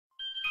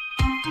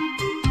The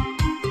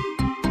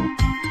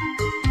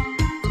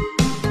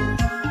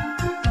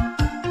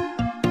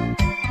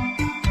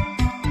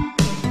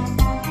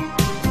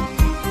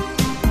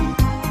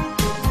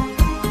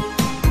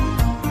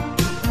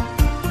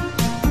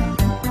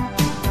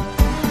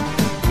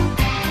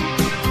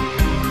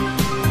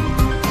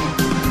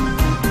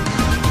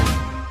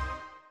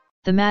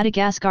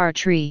Madagascar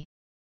tree.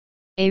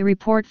 A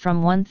report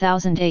from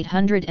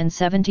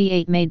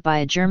 1878 made by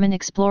a German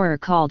explorer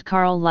called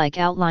Karl Leich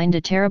outlined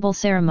a terrible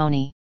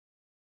ceremony.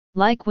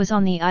 Leich was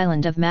on the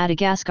island of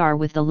Madagascar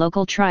with the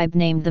local tribe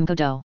named the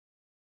Mkodo.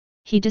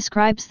 He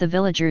describes the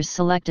villagers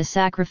select a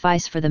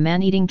sacrifice for the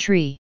man-eating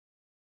tree.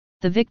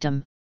 The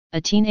victim,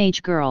 a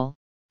teenage girl,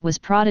 was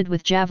prodded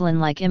with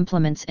javelin-like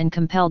implements and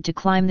compelled to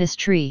climb this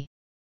tree.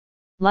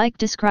 Leich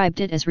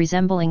described it as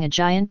resembling a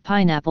giant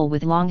pineapple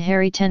with long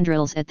hairy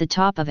tendrils at the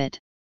top of it.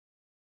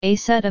 A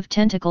set of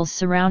tentacles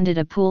surrounded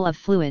a pool of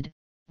fluid,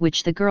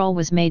 which the girl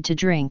was made to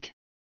drink.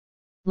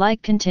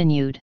 Leich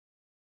continued.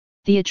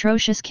 The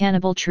atrocious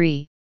cannibal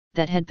tree,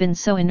 that had been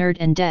so inert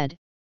and dead,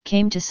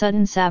 came to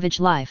sudden savage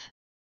life.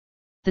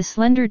 The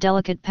slender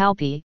delicate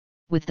palpi,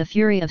 with the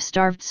fury of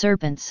starved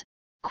serpents,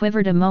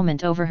 quivered a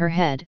moment over her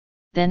head,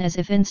 then as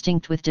if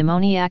instinct with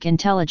demoniac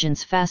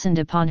intelligence fastened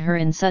upon her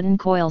in sudden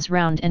coils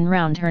round and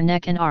round her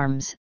neck and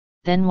arms,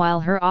 then while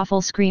her awful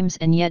screams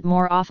and yet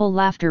more awful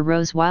laughter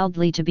rose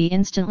wildly to be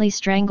instantly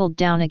strangled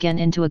down again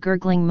into a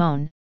gurgling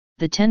moan,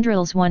 the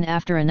tendrils one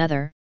after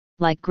another,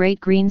 like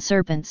great green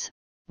serpents,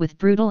 with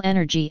brutal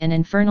energy and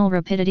infernal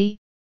rapidity,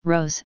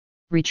 rose,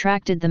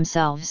 retracted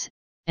themselves,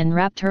 and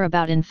wrapped her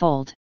about in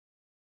fold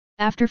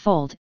after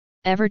fold,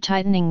 ever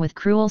tightening with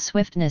cruel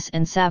swiftness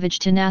and savage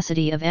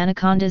tenacity of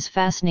anacondas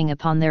fastening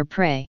upon their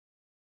prey.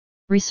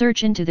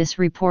 Research into this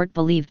report,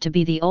 believed to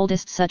be the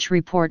oldest such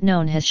report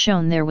known, has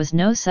shown there was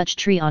no such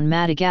tree on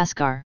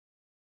Madagascar.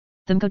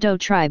 The Mkodo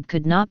tribe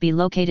could not be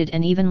located,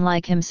 and even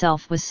Leich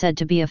himself was said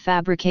to be a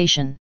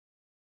fabrication.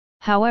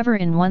 However,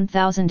 in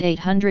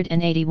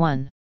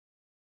 1881,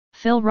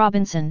 Phil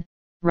Robinson,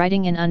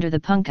 writing in Under the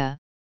Punka,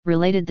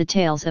 related the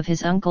tales of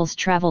his uncle's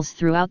travels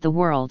throughout the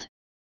world.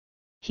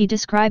 He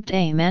described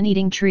a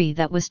man-eating tree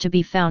that was to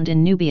be found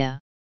in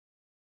Nubia.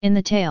 In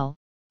the tale,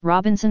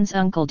 Robinson's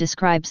uncle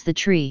describes the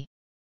tree.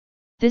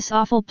 This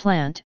awful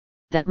plant,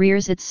 that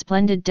rears its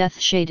splendid death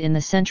shade in the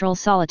central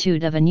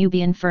solitude of a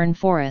Nubian fern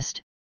forest,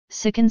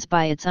 sickens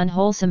by its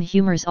unwholesome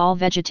humours all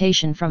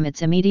vegetation from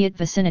its immediate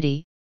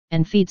vicinity,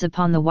 and feeds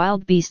upon the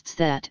wild beasts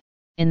that,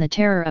 in the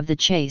terror of the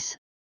chase,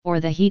 or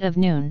the heat of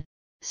noon,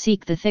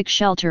 seek the thick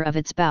shelter of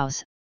its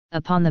boughs,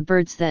 upon the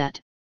birds that,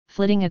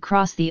 flitting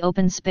across the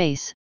open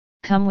space,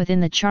 come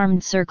within the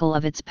charmed circle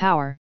of its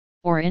power,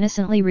 or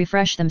innocently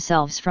refresh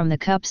themselves from the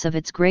cups of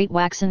its great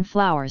waxen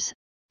flowers,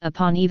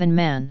 upon even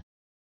man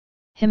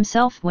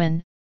himself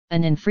when,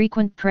 an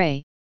infrequent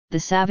prey, the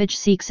savage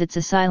seeks its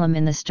asylum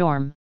in the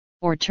storm,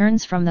 or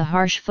turns from the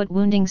harsh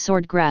foot-wounding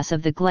sword-grass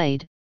of the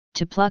glade,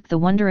 to pluck the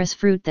wondrous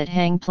fruit that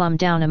hang plumb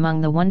down among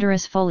the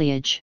wondrous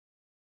foliage.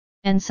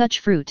 And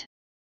such fruit,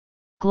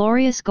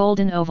 glorious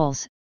golden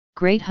ovals,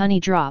 great honey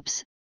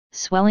drops,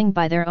 swelling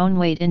by their own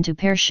weight into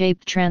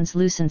pear-shaped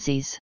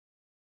translucencies.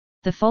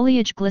 The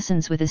foliage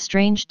glistens with a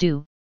strange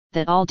dew,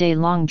 that all day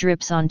long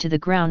drips onto the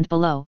ground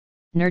below,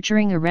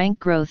 nurturing a rank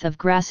growth of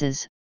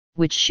grasses,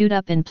 which shoot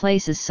up in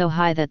places so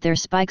high that their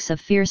spikes of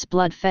fierce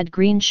blood-fed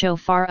green show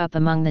far up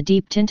among the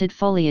deep-tinted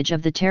foliage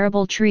of the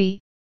terrible tree,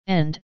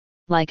 and,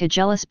 like a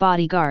jealous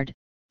bodyguard,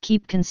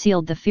 keep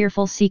concealed the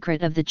fearful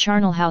secret of the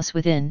charnel house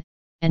within,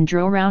 and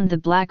draw round the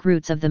black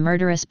roots of the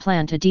murderous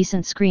plant a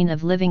decent screen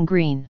of living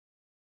green.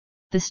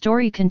 The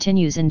story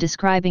continues in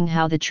describing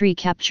how the tree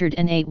captured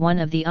and ate one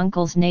of the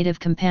uncle's native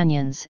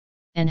companions,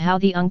 and how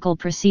the uncle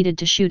proceeded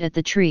to shoot at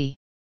the tree.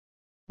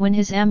 When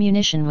his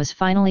ammunition was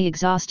finally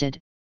exhausted,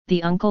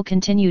 the uncle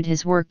continued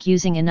his work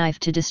using a knife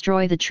to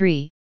destroy the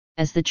tree,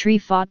 as the tree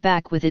fought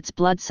back with its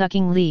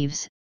blood-sucking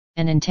leaves,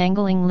 and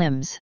entangling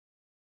limbs.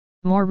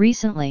 More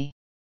recently,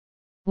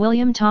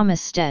 William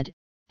Thomas Stead,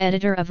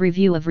 editor of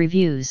Review of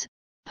Reviews,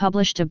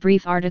 published a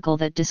brief article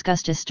that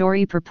discussed a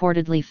story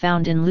purportedly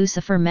found in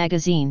Lucifer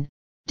magazine,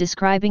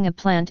 describing a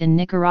plant in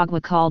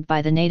Nicaragua called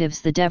by the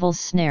natives the Devil's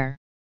Snare.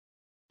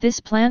 This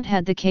plant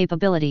had the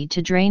capability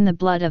to drain the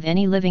blood of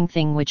any living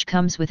thing which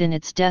comes within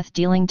its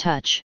death-dealing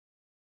touch.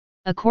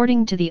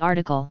 According to the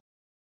article,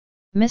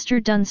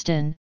 Mr.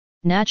 Dunstan,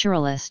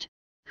 naturalist,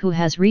 who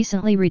has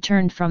recently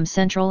returned from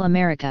Central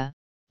America,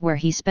 where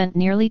he spent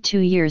nearly 2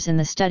 years in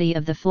the study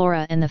of the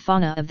flora and the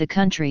fauna of the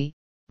country,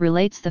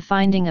 relates the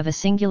finding of a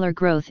singular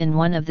growth in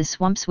one of the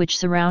swamps which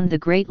surround the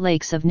Great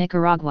Lakes of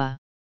Nicaragua.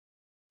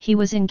 He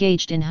was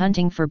engaged in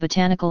hunting for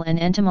botanical and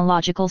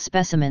entomological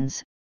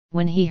specimens,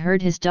 when he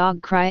heard his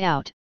dog cry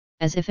out,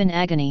 as if in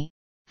agony,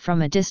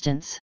 from a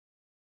distance.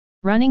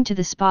 Running to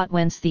the spot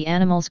whence the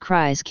animal's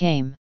cries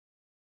came,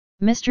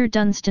 Mr.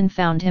 Dunstan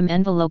found him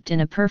enveloped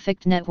in a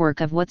perfect network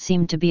of what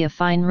seemed to be a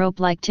fine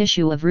rope-like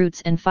tissue of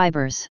roots and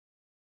fibers.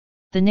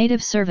 The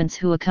native servants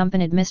who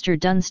accompanied Mr.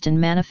 Dunstan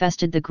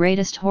manifested the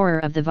greatest horror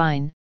of the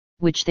vine,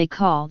 which they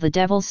call the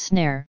Devil's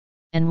Snare,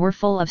 and were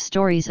full of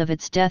stories of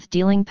its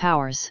death-dealing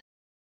powers.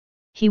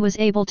 He was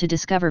able to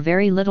discover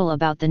very little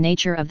about the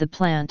nature of the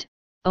plant,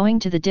 owing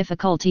to the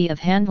difficulty of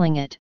handling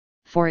it,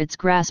 for its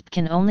grasp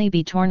can only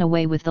be torn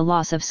away with the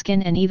loss of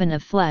skin and even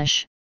of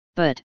flesh,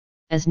 but,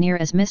 as near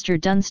as Mr.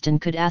 Dunstan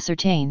could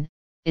ascertain,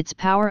 its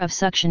power of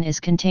suction is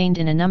contained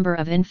in a number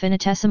of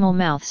infinitesimal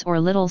mouths or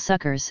little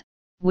suckers,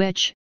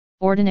 which,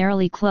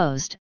 ordinarily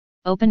closed,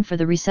 open for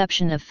the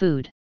reception of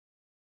food.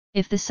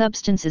 If the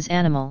substance is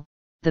animal,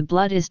 the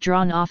blood is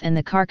drawn off and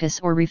the carcass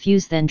or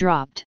refuse then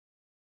dropped.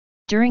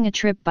 During a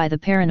trip by the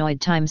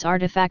Paranoid Times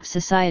Artifact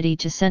Society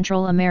to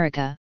Central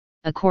America,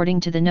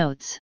 according to the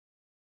notes,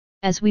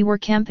 as we were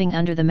camping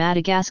under the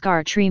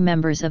Madagascar tree,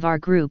 members of our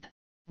group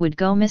would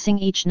go missing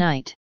each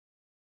night.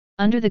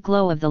 Under the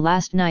glow of the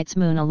last night's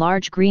moon, a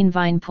large green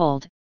vine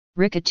pulled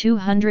Rick, a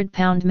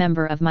 200-pound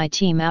member of my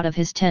team, out of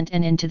his tent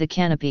and into the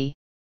canopy.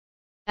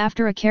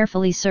 After a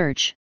carefully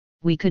search,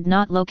 we could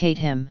not locate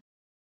him.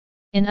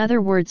 In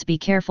other words, be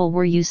careful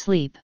where you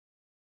sleep.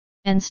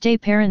 And stay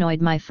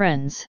paranoid, my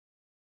friends.